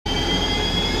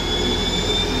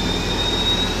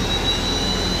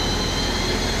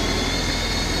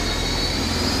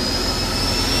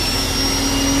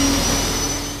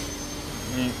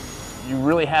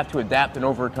really have to adapt and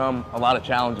overcome a lot of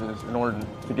challenges in order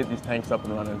to get these tanks up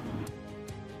and running.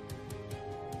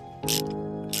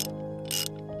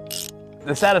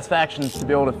 The satisfaction to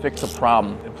be able to fix a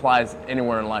problem applies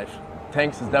anywhere in life.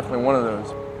 Tanks is definitely one of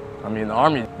those. I mean, the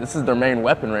Army, this is their main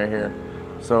weapon right here.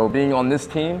 So being on this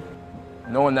team,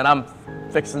 knowing that I'm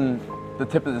fixing the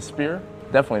tip of the spear,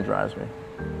 definitely drives me.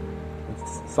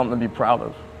 It's something to be proud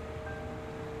of.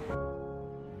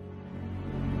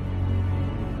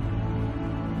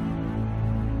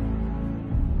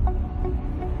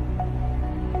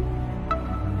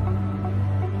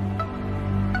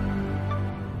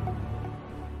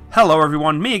 Hello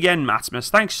everyone, me again, Maximus.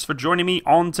 Thanks for joining me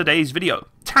on today's video.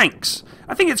 Tanks.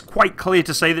 I think it's quite clear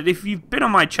to say that if you've been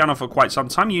on my channel for quite some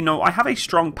time, you know I have a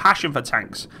strong passion for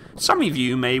tanks. Some of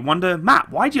you may wonder,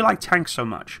 Matt, why do you like tanks so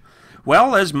much?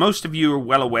 Well, as most of you are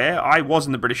well aware, I was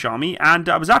in the British Army, and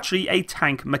I was actually a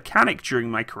tank mechanic during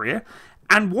my career.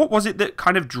 And what was it that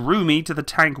kind of drew me to the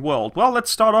tank world? Well, let's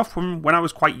start off from when I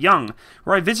was quite young,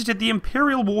 where I visited the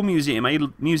Imperial War Museum, a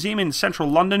museum in central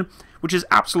London, which is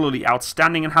absolutely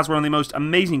outstanding and has one of the most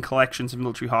amazing collections of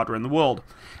military hardware in the world.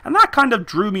 And that kind of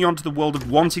drew me onto the world of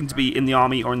wanting to be in the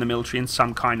army or in the military in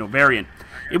some kind or variant.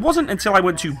 It wasn't until I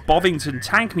went to Bovington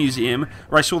Tank Museum,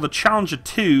 where I saw the Challenger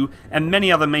 2 and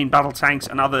many other main battle tanks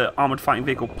and other armoured fighting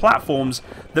vehicle platforms,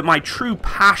 that my true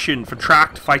passion for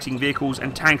tracked fighting vehicles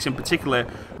and tanks in particular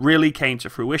really came to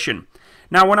fruition.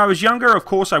 Now, when I was younger, of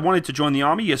course, I wanted to join the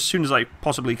army as soon as I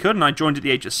possibly could, and I joined at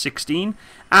the age of 16.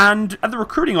 And at the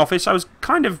recruiting office, I was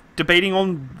kind of debating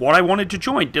on what I wanted to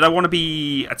join. Did I want to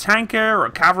be a tanker, or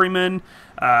a cavalryman,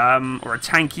 or a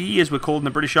tanky, as we're called in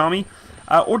the British Army?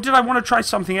 Or did I want to try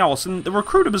something else? And the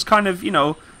recruiter was kind of, you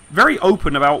know, very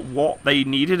open about what they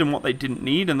needed and what they didn't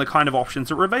need, and the kind of options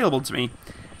that were available to me.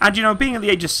 And, you know, being at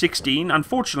the age of 16,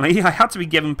 unfortunately, I had to be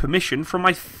given permission from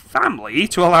my family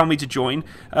to allow me to join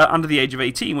under the age of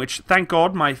 18, which, thank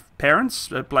God, my parents,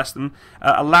 bless them,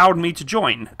 allowed me to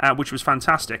join, which was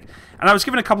fantastic. And I was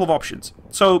given a couple of options.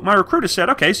 So my recruiter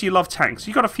said, okay, so you love tanks.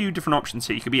 You've got a few different options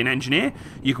here. You could be an engineer.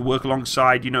 You could work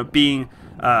alongside, you know, being,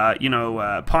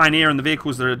 pioneer in the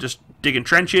vehicles that are just digging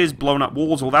trenches, blowing up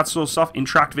walls, all that sort of stuff in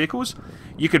tracked vehicles.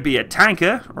 You could be a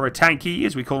tanker, or a tanky,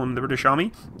 as we call them in the British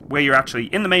Army, where you're actually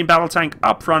in the main battle tank,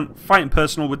 up front, fighting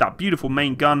personal with that beautiful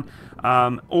main gun,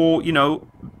 or, you know,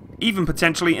 even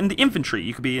potentially in the infantry.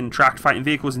 You could be in tracked fighting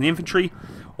vehicles in the infantry,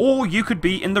 or you could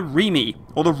be in the REME,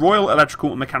 or the Royal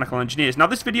Electrical and Mechanical Engineers. Now,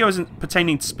 this video isn't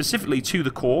pertaining specifically to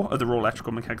the Corps of the Royal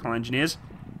Electrical and Mechanical Engineers,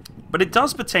 but it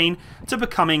does pertain to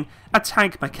becoming a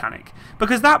tank mechanic,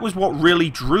 because that was what really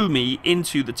drew me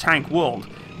into the tank world,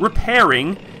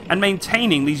 repairing and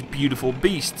maintaining these beautiful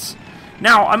beasts.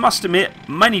 Now, I must admit,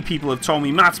 many people have told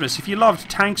me, Maximus, if you loved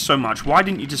tanks so much, why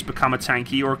didn't you just become a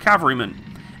tanky or a cavalryman?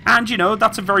 And, you know,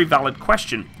 that's a very valid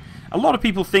question. A lot of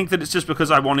people think that it's just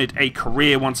because I wanted a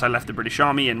career once I left the British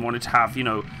Army and wanted to have, you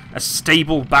know, a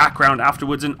stable background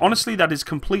afterwards, and honestly, that is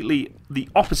completely the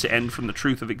opposite end from the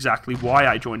truth of exactly why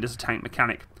I joined as a tank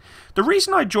mechanic. The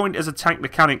reason I joined as a tank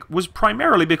mechanic was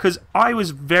primarily because I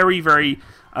was very, very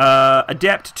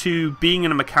adept to being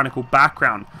in a mechanical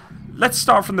background. Let's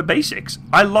start from the basics.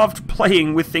 I loved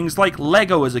playing with things like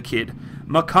Lego as a kid,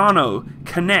 Meccano,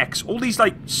 K'NEX, all these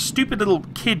like stupid little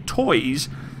kid toys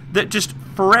that just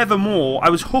forevermore I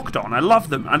was hooked on. I loved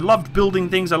them. I loved building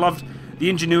things. I loved the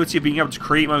ingenuity of being able to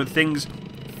create my own things,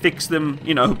 fix them,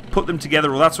 you know, put them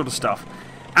together, all that sort of stuff.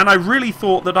 And I really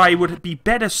thought that I would be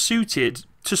better suited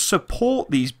to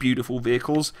support these beautiful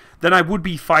vehicles than I would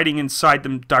be fighting inside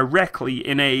them directly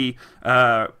in a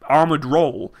armored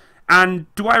role.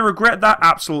 And do I regret that?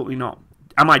 Absolutely not.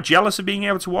 Am I jealous of being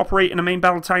able to operate in a main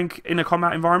battle tank in a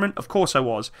combat environment? Of course I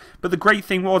was. But the great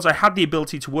thing was I had the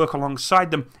ability to work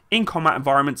alongside them in combat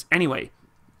environments anyway.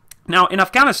 Now, in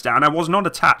Afghanistan, I was not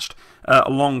attached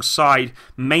alongside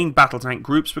main battle tank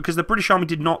groups because the British Army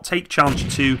did not take Challenger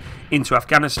 2 into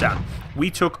Afghanistan.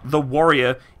 We took the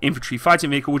Warrior infantry fighting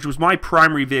vehicle, which was my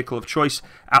primary vehicle of choice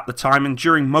at the time and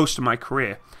during most of my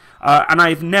career. And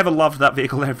I've never loved that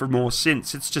vehicle evermore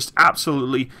since. It's just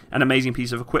absolutely an amazing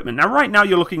piece of equipment. Now, right now,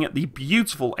 you're looking at the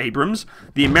beautiful Abrams,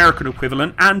 the American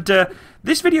equivalent, and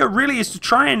this video really is to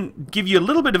try and give you a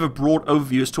little bit of a broad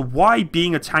overview as to why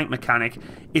being a tank mechanic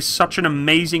is such an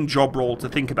amazing job role to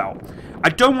think about. I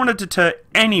don't want to deter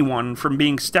anyone from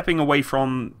stepping away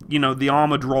from, you know, the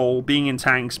armored role, being in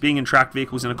tanks, being in tracked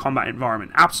vehicles in a combat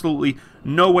environment. Absolutely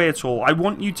no way at all. I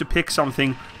want you to pick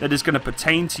something that is going to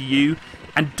pertain to you,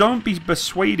 and don't be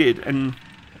persuaded and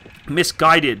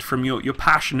misguided from your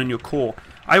passion and your core.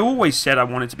 I always said I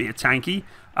wanted to be a tanky.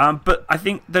 But I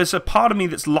think there's a part of me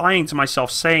that's lying to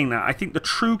myself saying that. I think the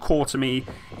true core to me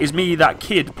is me, that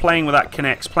kid, playing with that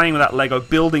Kinects, playing with that Lego,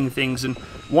 building things, and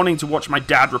wanting to watch my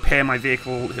dad repair my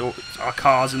vehicle, our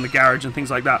cars in the garage and things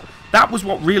like that. That was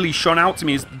what really shone out to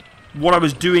me, is what I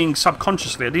was doing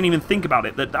subconsciously. I didn't even think about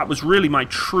it, that was really my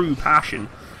true passion.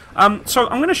 So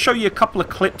I'm going to show you a couple of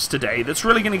clips today that's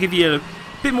really going to give you a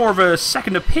bit more of a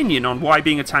second opinion on why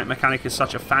being a tank mechanic is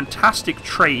such a fantastic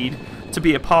trade to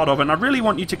be a part of, and I really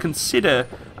want you to consider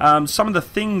some of the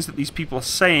things that these people are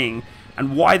saying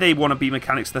and why they want to be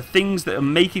mechanics, the things that are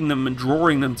making them and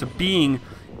drawing them to being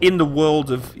in the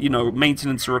world of, you know,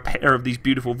 maintenance or repair of these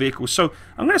beautiful vehicles. So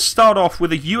I'm going to start off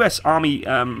with a US Army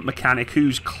mechanic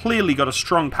who's clearly got a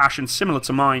strong passion similar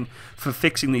to mine for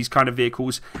fixing these kind of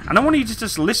vehicles, and I want you to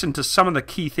just listen to some of the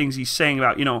key things he's saying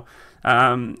about, you know,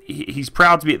 he's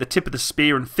proud to be at the tip of the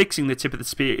spear and fixing the tip of the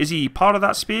spear. Is he part of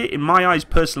that spear? In my eyes,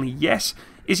 personally, yes.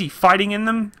 Is he fighting in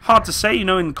them? Hard to say. You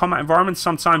know, in combat environments,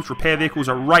 sometimes repair vehicles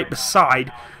are right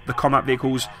beside the combat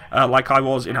vehicles, like I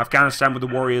was in Afghanistan with the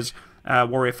Warriors,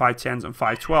 Warrior 510s and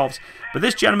 512s. But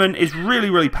this gentleman is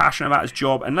really, really passionate about his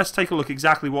job, and let's take a look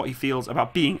exactly what he feels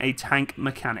about being a tank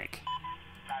mechanic.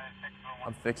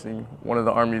 I'm fixing one of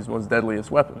the Army's most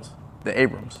deadliest weapons, the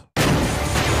Abrams.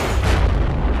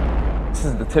 This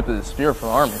is the tip of the spear for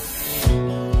the Army.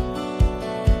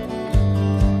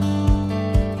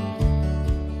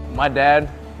 My dad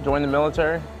joined the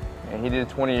military, and he did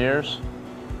 20 years,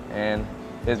 and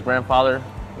his grandfather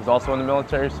was also in the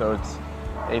military, so it's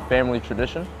a family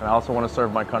tradition. And I also want to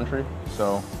serve my country,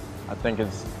 so I think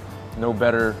it's no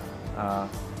better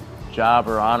job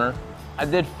or honor. I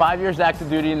did 5 years active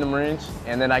duty in the Marines,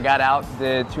 and then I got out,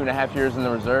 did 2.5 years in the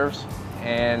reserves,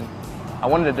 and I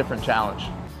wanted a different challenge.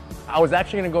 I was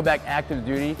actually going to go back active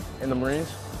duty in the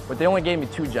Marines, but they only gave me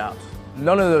 2 jobs.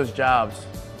 None of those jobs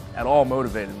at all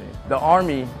motivated me. The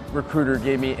Army recruiter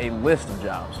gave me a list of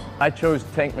jobs. I chose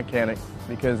tank mechanic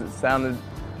because it sounded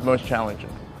the most challenging.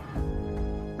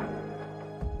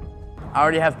 I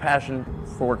already have passion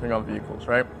for working on vehicles,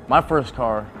 right? My first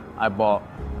car I bought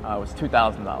was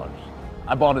 $2,000.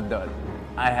 I bought a dud.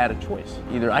 I had a choice.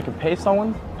 Either I could pay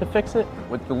someone to fix it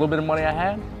with the little bit of money I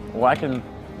had, or I can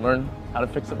learn how to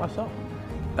fix it myself.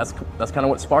 That's kind of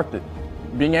what sparked it.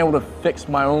 Being able to fix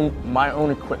my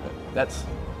own equipment.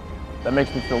 That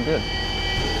makes me feel good.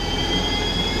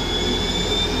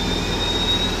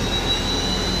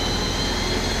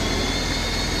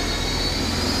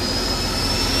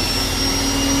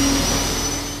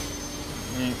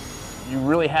 You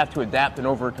really have to adapt and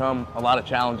overcome a lot of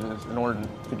challenges in order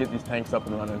to get these tanks up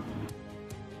and running.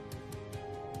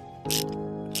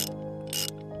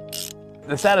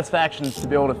 The satisfaction to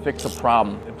be able to fix a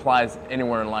problem applies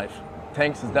anywhere in life.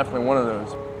 Tanks is definitely one of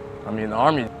those. I mean, the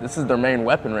Army, this is their main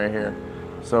weapon right here.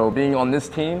 So being on this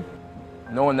team,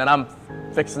 knowing that I'm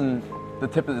fixing the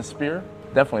tip of the spear,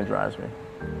 definitely drives me.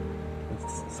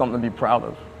 It's something to be proud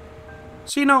of.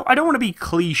 So, you know, I don't want to be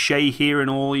cliche here and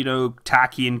all, you know,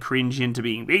 tacky and cringe into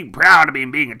being proud of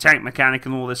being a tank mechanic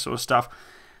and all this sort of stuff.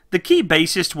 The key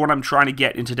basis to what I'm trying to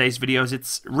get in today's video is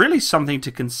it's really something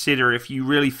to consider if you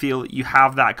really feel that you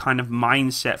have that kind of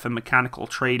mindset for mechanical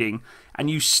trading and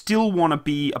you still want to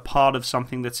be a part of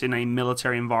something that's in a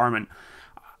military environment.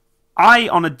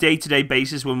 On a day-to-day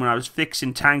basis, when I was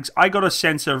fixing tanks, I got a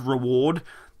sense of reward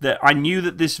that I knew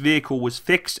that this vehicle was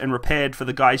fixed and repaired for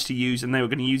the guys to use, and they were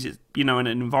going to use it, you know, in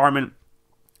an environment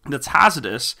that's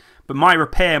hazardous, but my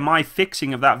repair, my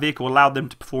fixing of that vehicle allowed them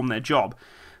to perform their job.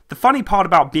 The funny part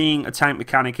about being a tank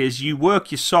mechanic is you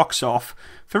work your socks off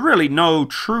for really no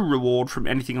true reward from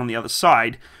anything on the other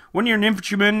side. When you're an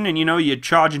infantryman and, you know, you're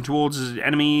charging towards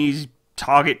enemies,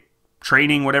 target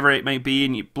training, whatever it may be,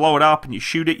 and you blow it up and you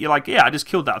shoot it, you're like, yeah, I just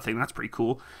killed that thing, that's pretty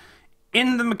cool.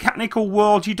 In the mechanical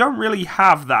world, you don't really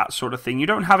have that sort of thing. You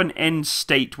don't have an end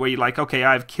state where you're like, okay,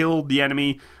 I've killed the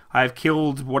enemy, I've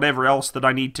killed whatever else that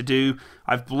I need to do,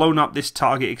 I've blown up this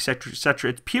target, etc.,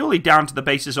 etc. It's purely down to the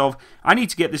basis of, I need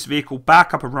to get this vehicle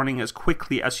back up and running as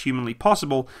quickly as humanly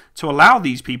possible to allow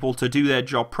these people to do their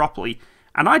job properly.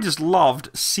 And I just loved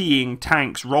seeing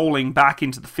tanks rolling back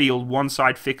into the field once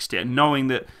I'd fixed it, and knowing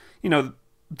that, you know,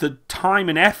 the time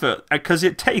and effort, because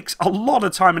it takes a lot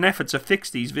of time and effort to fix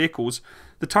these vehicles,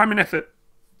 the time and effort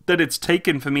that it's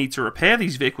taken for me to repair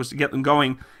these vehicles to get them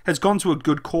going has gone to a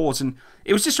good cause, and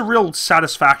it was just a real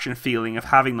satisfaction feeling of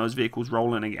having those vehicles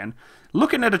rolling again.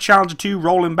 Looking at a Challenger 2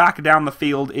 rolling back down the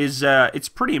field is it's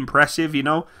pretty impressive, you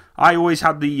know. I always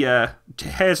had the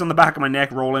hairs on the back of my neck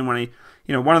rolling when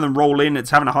one of them roll in,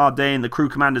 it's having a hard day, and the crew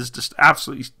commander's just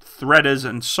absolutely threaders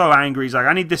and so angry. He's like,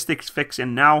 I need this thing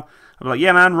fixing now. I'm like,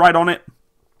 yeah man, right on it.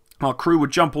 Our crew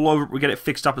would jump all over it, we get it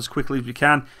fixed up as quickly as we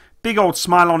can. Big old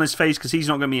smile on his face because he's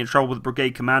not going to be in trouble with the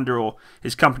brigade commander or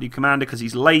his company commander because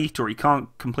he's late or he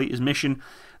can't complete his mission.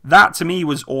 That to me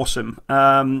was awesome.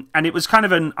 And it was kind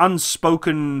of an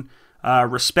unspoken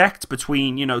respect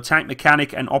between, you know, tank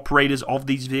mechanic and operators of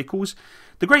these vehicles.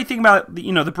 The great thing about,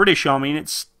 you know, the British Army, and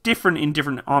it's different in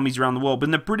different armies around the world, but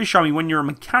in the British Army, when you're a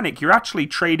mechanic, you're actually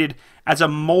traded as a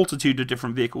multitude of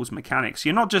different vehicles mechanics.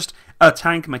 You're not just a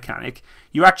tank mechanic.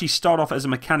 You actually start off as a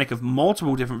mechanic of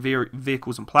multiple different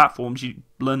vehicles and platforms. You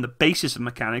learn the basis of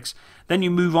mechanics. Then you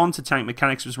move on to tank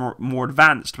mechanics, which is more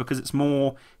advanced because it's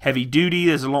more heavy duty.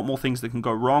 There's a lot more things that can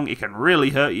go wrong. It can really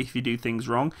hurt you if you do things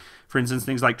wrong. For instance,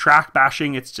 things like track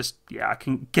bashing, it's just, yeah, it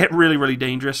can get really, really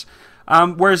dangerous.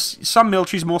 Whereas some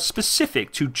military is more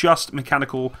specific to just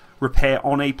mechanical repair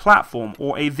on a platform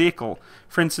or a vehicle.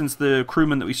 For instance, the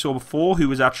crewman that we saw before, who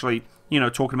was actually, you know,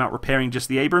 talking about repairing just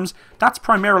the Abrams, that's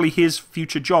primarily his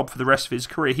future job for the rest of his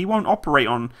career. He won't operate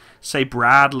on, say,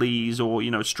 Bradleys or,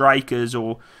 you know, Strikers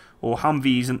or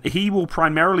Humvees, and he will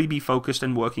primarily be focused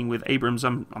and working with Abrams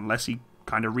unless he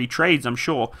kind of retrades, I'm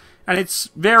sure. And it's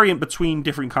variant between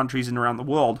different countries and around the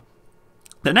world.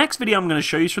 The next video I'm going to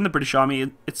show you is from the British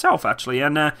Army itself, actually,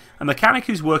 and a mechanic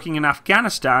who's working in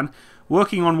Afghanistan,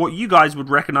 working on what you guys would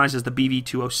recognize as the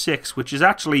BV-206, which is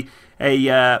actually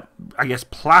a, I guess,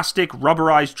 plastic,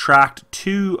 rubberized, tracked,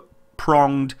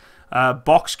 two-pronged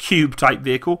box cube type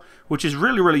vehicle, which is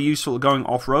really, really useful at going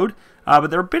off-road. But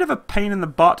they're a bit of a pain in the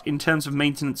butt in terms of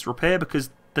maintenance repair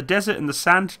because the desert and the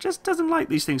sand just doesn't like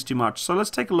these things too much. So let's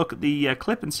take a look at the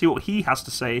clip and see what he has to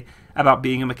say about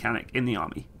being a mechanic in the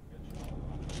Army.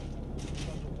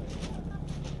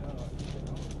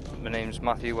 My name's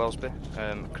Matthew Wellsby,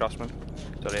 Crossman.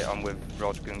 Sorry, I'm with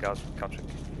Roger Gungas Catrick.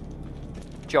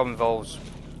 Job involves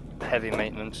heavy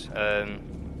maintenance.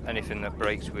 Anything that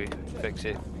breaks, we fix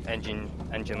it. Engine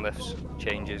lifts,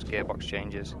 changes, gearbox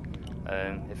changes,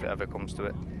 if it ever comes to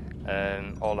it.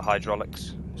 All the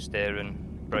hydraulics, steering,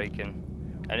 braking,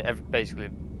 and basically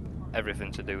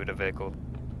everything to do with a vehicle.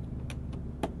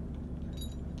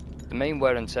 The main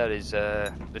wear and tear is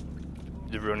the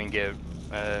running gear,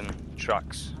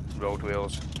 tracks, road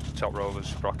wheels, top rollers,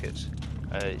 sprockets.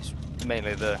 It's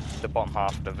mainly the bottom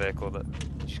half of the vehicle that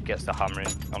just gets the hammering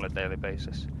on a daily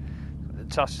basis. The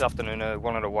task this afternoon,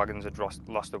 one of the wagons had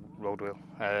lost a road wheel.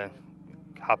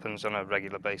 Happens on a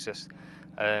regular basis.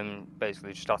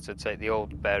 Basically just had to take the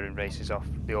old bearing races off,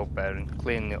 the old bearing,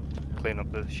 clean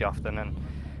up the shaft and then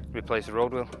replace the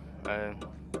road wheel. So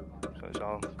it's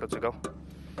all good to go.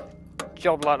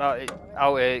 Job like that,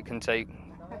 out here it can take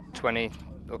 20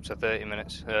 up to 30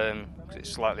 minutes, because it's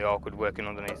slightly awkward working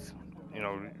underneath, you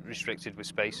know, restricted with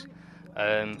space.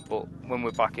 But when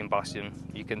we're back in Bastion,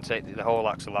 you can take the whole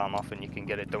axle arm off and you can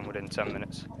get it done within 10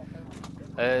 minutes.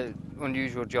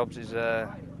 Unusual jobs is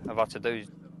I've had to do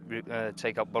is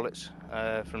take out bullets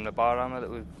from the bar armour that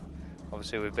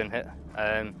we've been hit.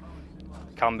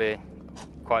 Can be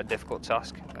quite a difficult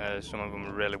task. Some of them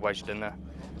are really wedged in there.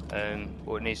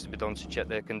 But it needs to be done to check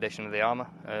the condition of the armour,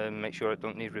 make sure it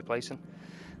don't need replacing.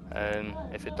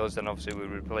 If it does, then obviously we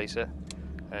replace it.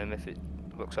 If it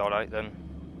looks alright, then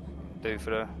do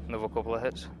for another couple of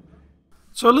hits.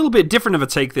 So a little bit different of a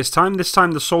take this time. This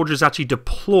time the soldiers actually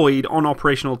deployed on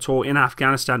operational tour in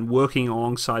Afghanistan working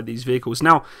alongside these vehicles.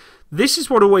 Now, this is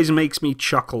what always makes me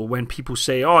chuckle when people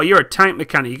say, oh, you're a tank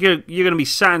mechanic, you're going to be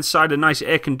sat inside a nice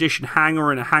air-conditioned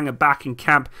hangar in a hangar back in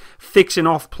camp, fixing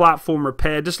off-platform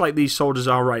repair, just like these soldiers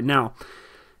are right now.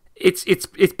 It's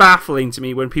baffling to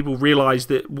me when people realise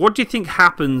that, what do you think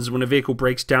happens when a vehicle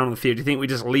breaks down on the field? Do you think we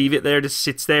just leave it there, just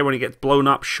sits there when it gets blown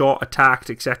up, shot, attacked,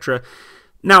 etc.?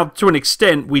 Now, to an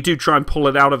extent, we do try and pull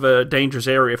it out of a dangerous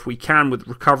area if we can with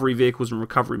recovery vehicles and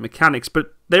recovery mechanics,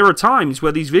 but there are times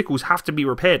where these vehicles have to be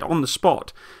repaired on the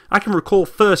spot. I can recall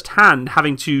firsthand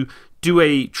having to do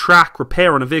a track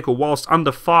repair on a vehicle whilst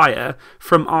under fire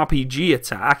from RPG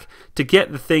attack to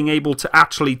get the thing able to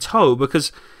actually tow,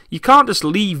 because you can't just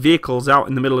leave vehicles out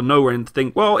in the middle of nowhere and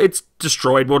think, well, it's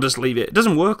destroyed, we'll just leave it. It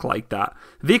doesn't work like that.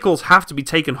 Vehicles have to be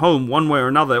taken home one way or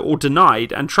another or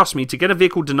denied, and trust me, to get a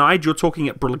vehicle denied, you're talking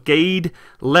at brigade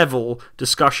level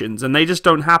discussions, and they just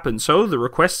don't happen. So the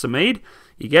requests are made,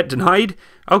 you get denied,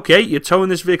 okay, you're towing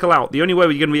this vehicle out. The only way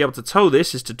you're going to be able to tow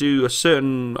this is to do a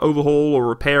certain overhaul or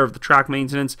repair of the track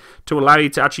maintenance to allow you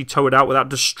to actually tow it out without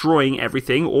destroying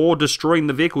everything or destroying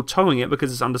the vehicle towing it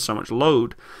because it's under so much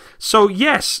load. So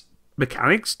yes,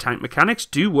 mechanics, tank mechanics,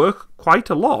 do work quite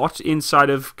a lot inside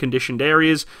of conditioned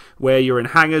areas where you're in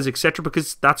hangars, etc.,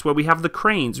 because that's where we have the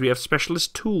cranes, we have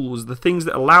specialist tools, the things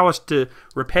that allow us to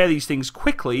repair these things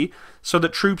quickly so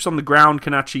that troops on the ground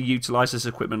can actually utilize this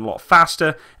equipment a lot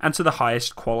faster and to the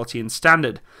highest quality and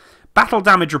standard. Battle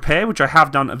damage repair, which I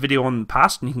have done a video on in the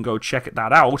past, and you can go check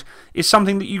that out, is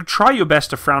something that you try your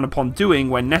best to frown upon doing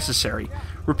when necessary.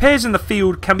 Repairs in the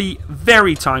field can be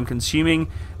very time consuming,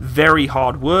 very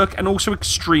hard work, and also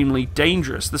extremely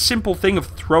dangerous. The simple thing of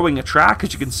throwing a track,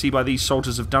 as you can see by these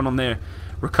soldiers have done on their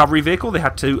recovery vehicle, they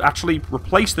had to actually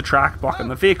replace the track back on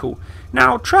the vehicle.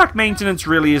 Now, track maintenance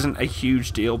really isn't a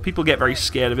huge deal. People get very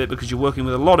scared of it because you're working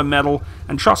with a lot of metal,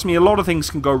 and trust me, a lot of things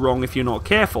can go wrong if you're not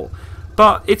careful.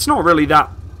 But it's not really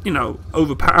that,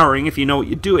 overpowering if you know what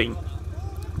you're doing.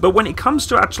 But when it comes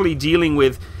to actually dealing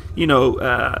with,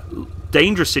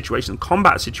 dangerous situations,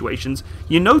 combat situations,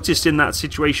 you noticed in that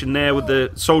situation there with the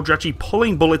soldier actually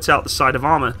pulling bullets out the side of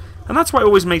armor. And that's why it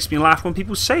always makes me laugh when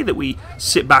people say that we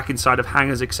sit back inside of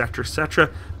hangars, etc.,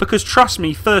 etc., because trust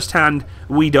me, firsthand,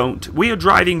 we don't. We are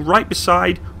driving right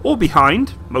beside, or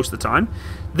behind, most of the time,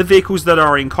 the vehicles that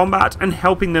are in combat and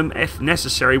helping them if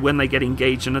necessary when they get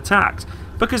engaged and attacked.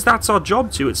 Because that's our job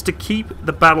too, it's to keep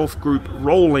the battle group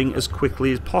rolling as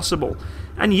quickly as possible.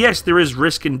 And yes, there is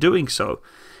risk in doing so.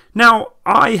 Now,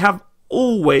 I have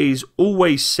always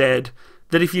said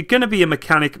that if you're going to be a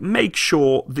mechanic, make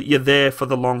sure that you're there for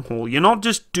the long haul. You're not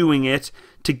just doing it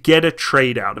to get a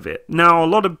trade out of it. Now, a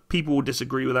lot of people will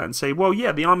disagree with that and say, well,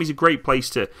 yeah, the Army's a great place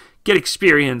to get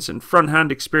experience and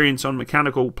front-hand experience on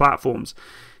mechanical platforms.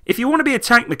 If you want to be a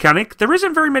tank mechanic, there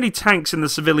isn't very many tanks in the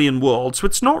civilian world, so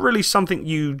it's not really something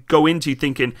you go into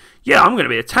thinking, yeah, I'm going to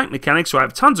be a tank mechanic, so I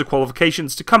have tons of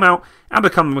qualifications to come out and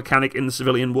become a mechanic in the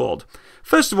civilian world.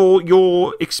 First of all,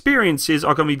 your experiences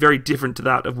are going to be very different to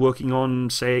that of working on,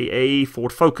 say, a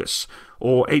Ford Focus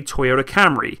or a Toyota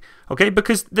Camry, okay,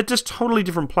 because they're just totally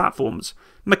different platforms.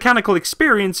 Mechanical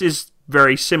experience is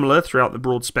very similar throughout the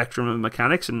broad spectrum of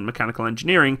mechanics and mechanical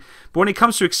engineering, but when it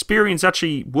comes to experience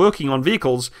actually working on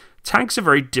vehicles, tanks are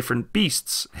very different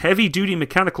beasts. Heavy-duty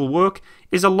mechanical work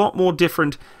is a lot more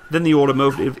different than the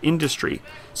automotive industry.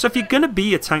 So if you're going to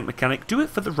be a tank mechanic, do it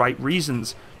for the right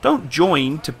reasons. Don't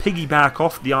join to piggyback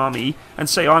off the Army and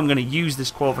say, oh, I'm going to use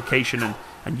this qualification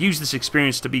and use this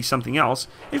experience to be something else.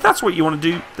 If that's what you want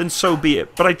to do, then so be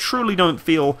it. But I truly don't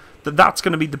feel that that's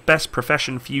going to be the best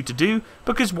profession for you to do,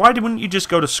 because why wouldn't you just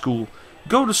go to school?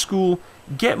 Go to school,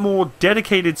 get more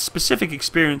dedicated, specific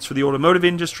experience for the automotive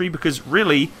industry, because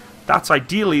really, that's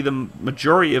ideally the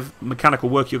majority of mechanical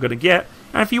work you're going to get.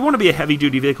 And if you want to be a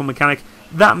heavy-duty vehicle mechanic,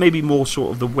 that may be more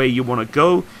sort of the way you want to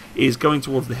go, is going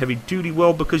towards the heavy-duty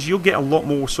world, because you'll get a lot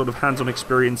more sort of hands-on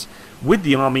experience with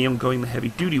the Army and going the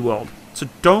heavy-duty world. So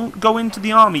don't go into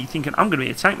the Army thinking, I'm going to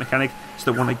be a tank mechanic,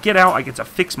 so that when I get out, I get to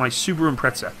fix my Subaru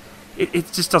Impreza.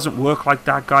 It just doesn't work like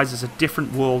that, guys. It's a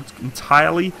different world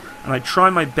entirely, and I try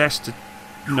my best to,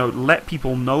 let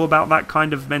people know about that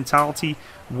kind of mentality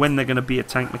when they're going to be a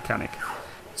tank mechanic.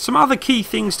 Some other key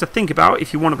things to think about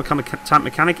if you want to become a tank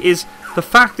mechanic is the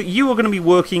fact that you are going to be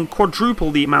working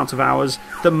quadruple the amount of hours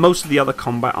that most of the other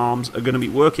combat arms are going to be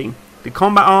working. The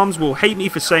combat arms will hate me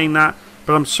for saying that,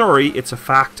 but I'm sorry, it's a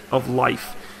fact of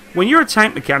life. When you're a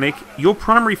tank mechanic, your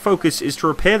primary focus is to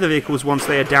repair the vehicles once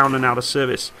they are down and out of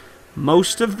service.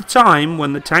 Most of the time,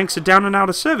 when the tanks are down and out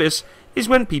of service, is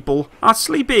when people are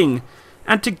sleeping.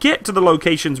 And to get to the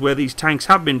locations where these tanks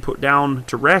have been put down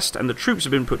to rest, and the troops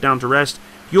have been put down to rest,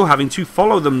 you're having to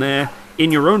follow them there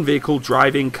in your own vehicle,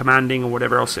 driving, commanding, or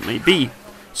whatever else it may be.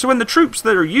 So when the troops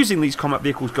that are using these combat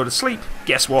vehicles go to sleep,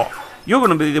 guess what? You're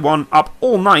going to be the one up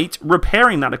all night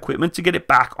repairing that equipment to get it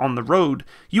back on the road.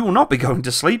 You will not be going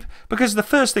to sleep, because the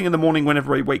first thing in the morning when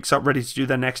everybody wakes up ready to do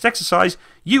their next exercise,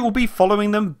 you will be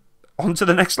following them onto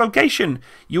the next location.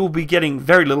 You will be getting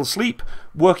very little sleep,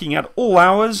 working at all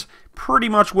hours, pretty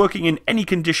much working in any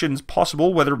conditions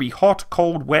possible, whether it be hot,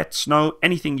 cold, wet, snow,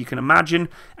 anything you can imagine,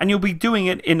 and you'll be doing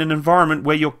it in an environment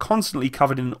where you're constantly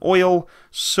covered in oil,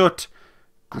 soot,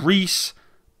 grease,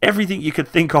 everything you could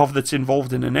think of that's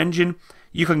involved in an engine.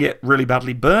 You can get really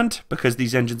badly burnt because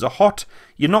these engines are hot.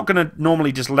 You're not going to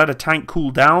normally just let a tank cool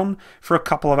down for a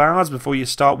couple of hours before you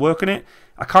start working it.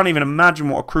 I can't even imagine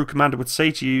what a crew commander would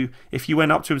say to you if you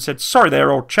went up to him and said, sorry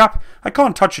there, old chap, I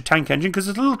can't touch your tank engine because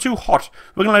it's a little too hot.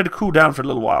 We're going to let it cool down for a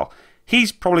little while.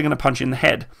 He's probably going to punch you in the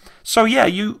head. So yeah,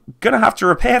 you're going to have to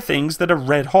repair things that are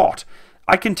red hot.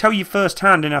 I can tell you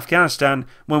firsthand in Afghanistan,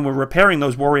 when we're repairing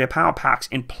those Warrior Power Packs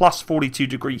in plus 42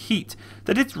 degree heat,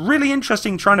 that it's really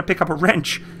interesting trying to pick up a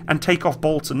wrench and take off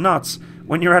bolts and nuts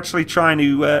when you're actually trying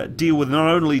to deal with not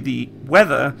only the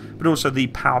weather, but also the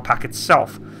power pack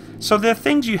itself. So there are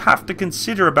things you have to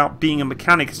consider about being a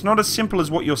mechanic. It's not as simple as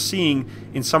what you're seeing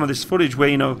in some of this footage where,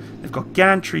 you know, they've got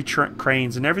gantry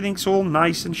cranes and everything's all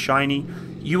nice and shiny.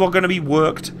 You are going to be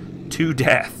worked to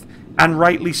death, and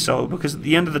rightly so, because at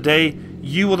the end of the day,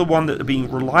 you are the one that are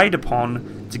being relied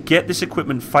upon to get this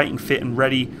equipment fighting fit and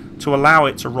ready to allow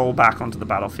it to roll back onto the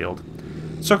battlefield.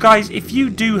 So guys, if you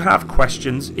do have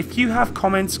questions, if you have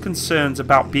comments, concerns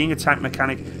about being a tank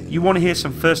mechanic, you want to hear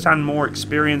some first-hand more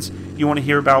experience, you want to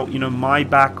hear about, you know, my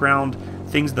background,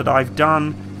 things that I've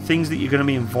done, things that you're going to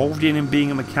be involved in being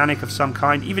a mechanic of some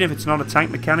kind, even if it's not a tank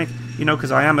mechanic, you know,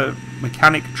 because I am a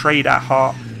mechanic trade at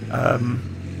heart,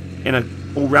 in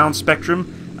an all-round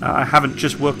spectrum. I haven't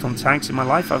just worked on tanks in my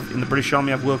life. In the British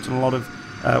Army, I've worked on a lot of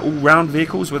all-round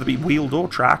vehicles, whether it be wheeled or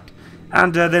tracked.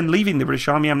 And then leaving the British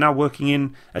Army, I'm now working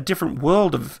in a different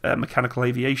world of mechanical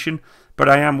aviation, but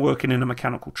I am working in a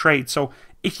mechanical trade. So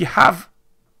if you have,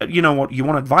 you know what, you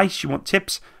want advice, you want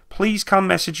tips, please come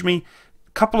message me.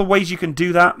 A couple of ways you can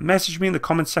do that. Message me in the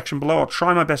comments section below. I'll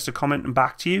try my best to comment and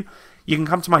back to you. You can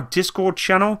come to my Discord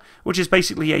channel, which is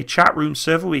basically a chat room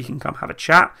server where you can come have a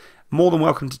chat. More than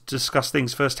welcome to discuss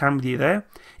things firsthand with you there.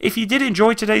 If you did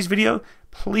enjoy today's video,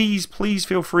 please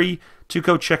feel free to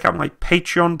go check out my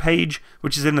Patreon page,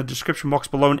 which is in the description box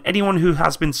below. And anyone who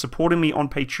has been supporting me on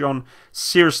Patreon,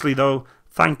 seriously though,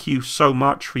 thank you so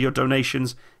much for your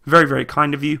donations. Very, very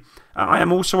kind of you. I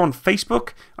am also on Facebook.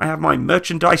 I have my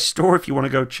merchandise store if you want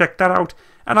to go check that out.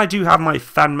 And I do have my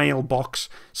fan mail box.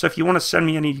 So if you want to send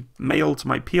me any mail to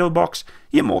my PO box,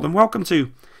 you're more than welcome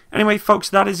to. Anyway, folks,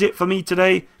 that is it for me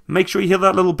today. Make sure you hit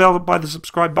that little bell by the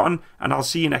subscribe button, and I'll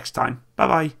see you next time.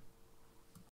 Bye-bye.